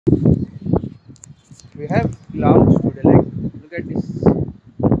We have clouds today. Like, look at this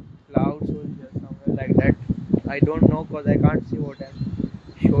clouds over here somewhere like that. I don't know because I can't see what I'm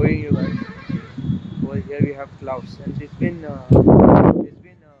showing you guys. Over here we have clouds, and it's been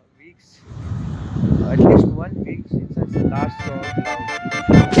weeks, at least 1 week since I last saw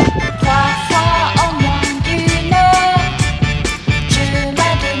clouds. Trois fois en moins d'une heure, tu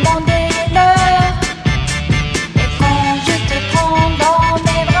m'as demandé l'heure. Et quand je te prends dans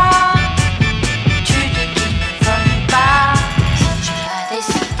mes bras, tu dis qu'il ne faut pas si tu as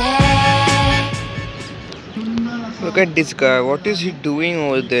décidé. Look at this guy. What is he doing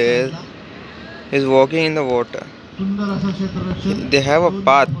over there? He's walking in the water. They have a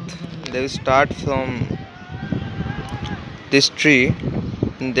path. They will start from this tree.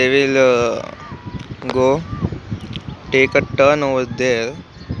 They will go take a turn over there,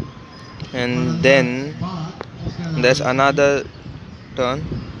 and then there's another turn,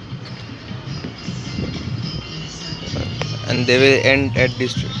 and they will end at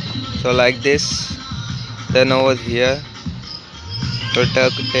this tree. So like this, then over here, to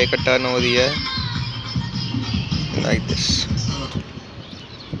take a turn over here, like this.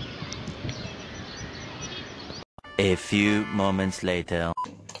 A few moments later.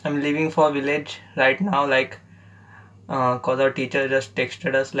 I'm leaving for village right now, like cause our teacher just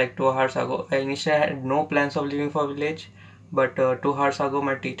texted us like 2 hours ago. I initially had no plans of leaving for village, but 2 hours ago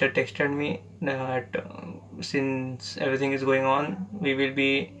my teacher texted me that since everything is going on, we will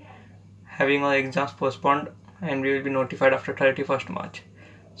be having our exams postponed and we will be notified after 31st March.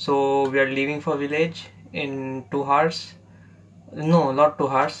 So we are leaving for village in 2 hours. No, not 2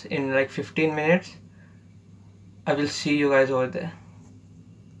 hours. In like 15 minutes. I will see you guys over there.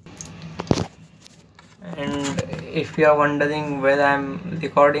 And if you are wondering where I'm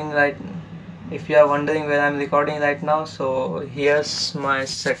recording right now, so here's my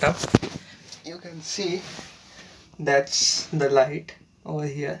setup. You can see that's the light over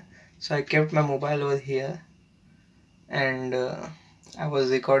here. So I kept my mobile over here, and I was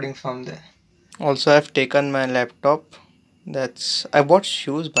recording from there. Also, I've taken my laptop. I bought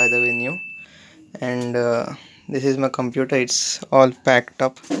shoes, by the way, new, and this is my computer. It's all packed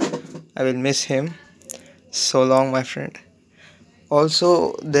up. I will miss him. So long, my friend.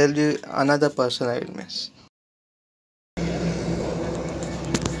 Also, there'll be another person I will miss.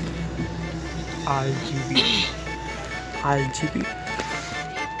 RGB.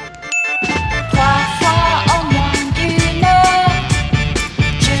 Trois fois en moins d'une heure,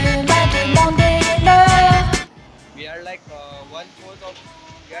 tu m'as demandé l'heure. We are like one-fourth of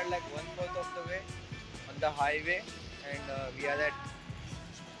the way on the highway, and we are at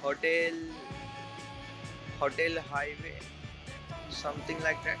hotel highway, something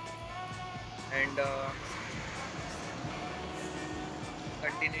like that, and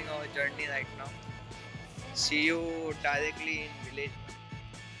continuing our journey right now. See you directly in village.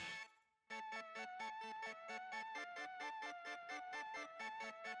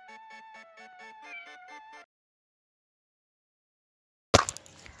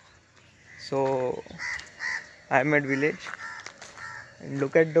 So I'm at village, and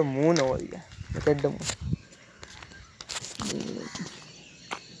look at the moon over here. Look at the moon.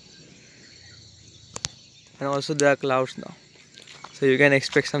 And also there are clouds now, so you can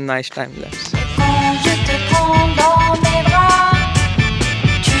expect some nice time lapse. Quand je te prends dans mes bras,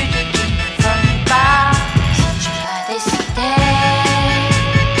 tu dis qu'il ne faut pas si tu as décidé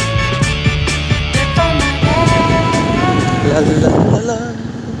de t'en aller. La la la la la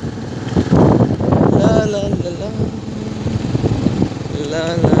la la la la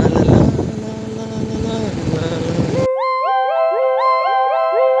la la.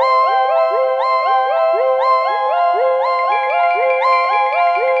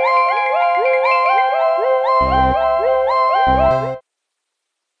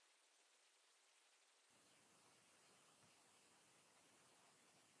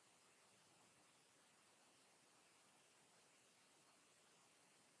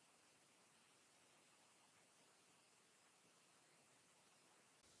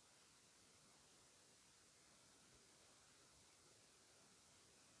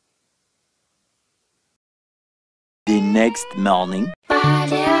 The next morning.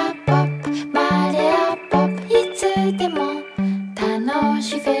 Baleopop, il te dément.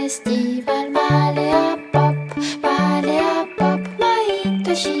 Tanoshi Festival, Baleopop,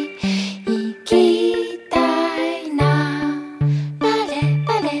 Maitoshi, Ikitai na. Baleopop.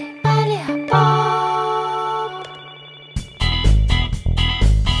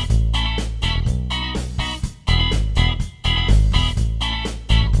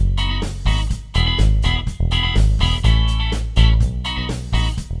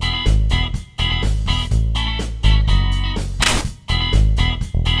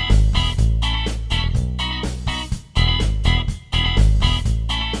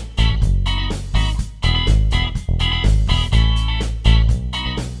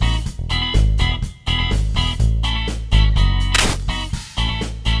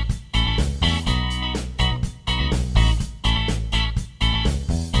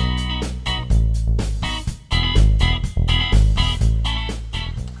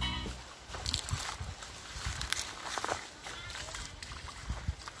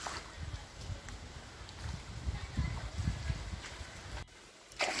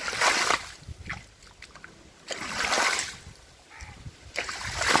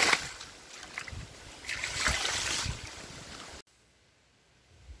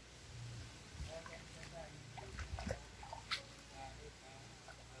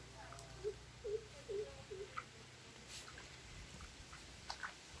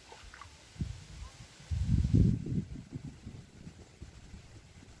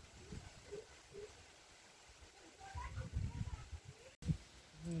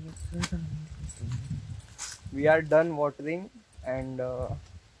 We are done watering and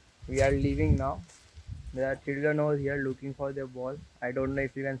we are leaving now. There are children over here looking for their ball. I don't know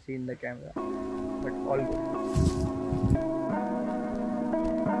if you can see in the camera, but all good.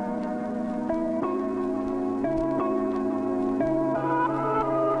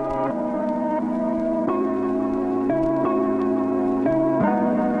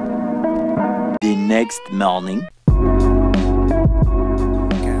 The next morning.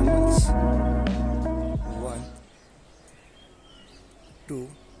 Camels. 1, 2,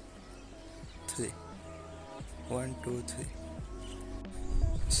 3. 1, 2, 3.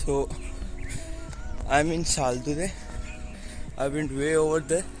 So I'm in Saldude. I've been way over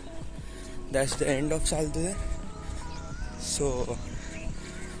there. That's the end of Saldude. So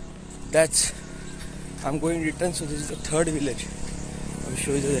I'm going return. So this is the third village. I'll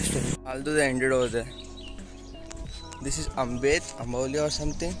show you the rest of it. Saldude ended over there. This is Ambauli or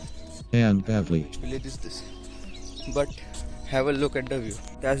something. And Badly. Which village is this? But have a look at the view.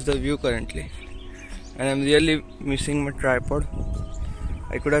 That's the view currently. And I'm really missing my tripod.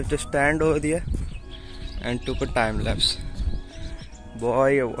 I could have just stand over there and took a time lapse.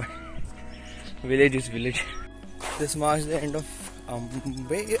 Boy, oh boy. Village is village. This marks the end of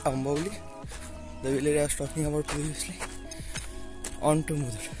Ambauli, the village I was talking about previously. On to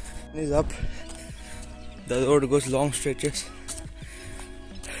Murud. Is up. The road goes long stretches.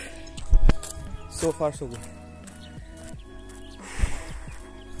 So far so good.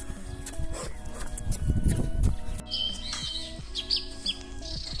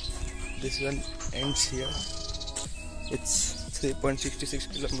 This one ends here. It's 3.66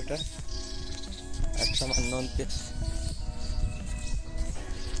 km at some unknown place.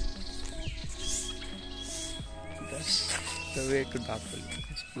 That's the way to Dapoli.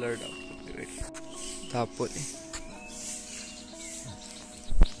 It's blurred out. Wait. Dapoli.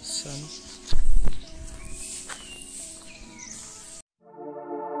 Sun.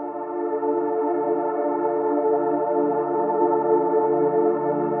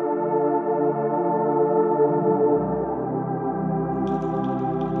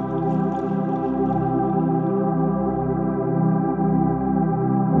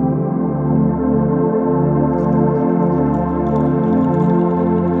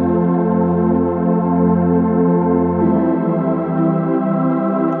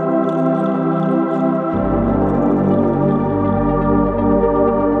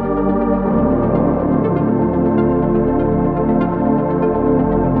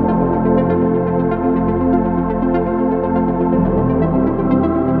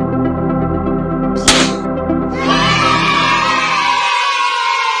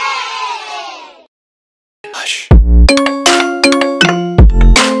 Hush.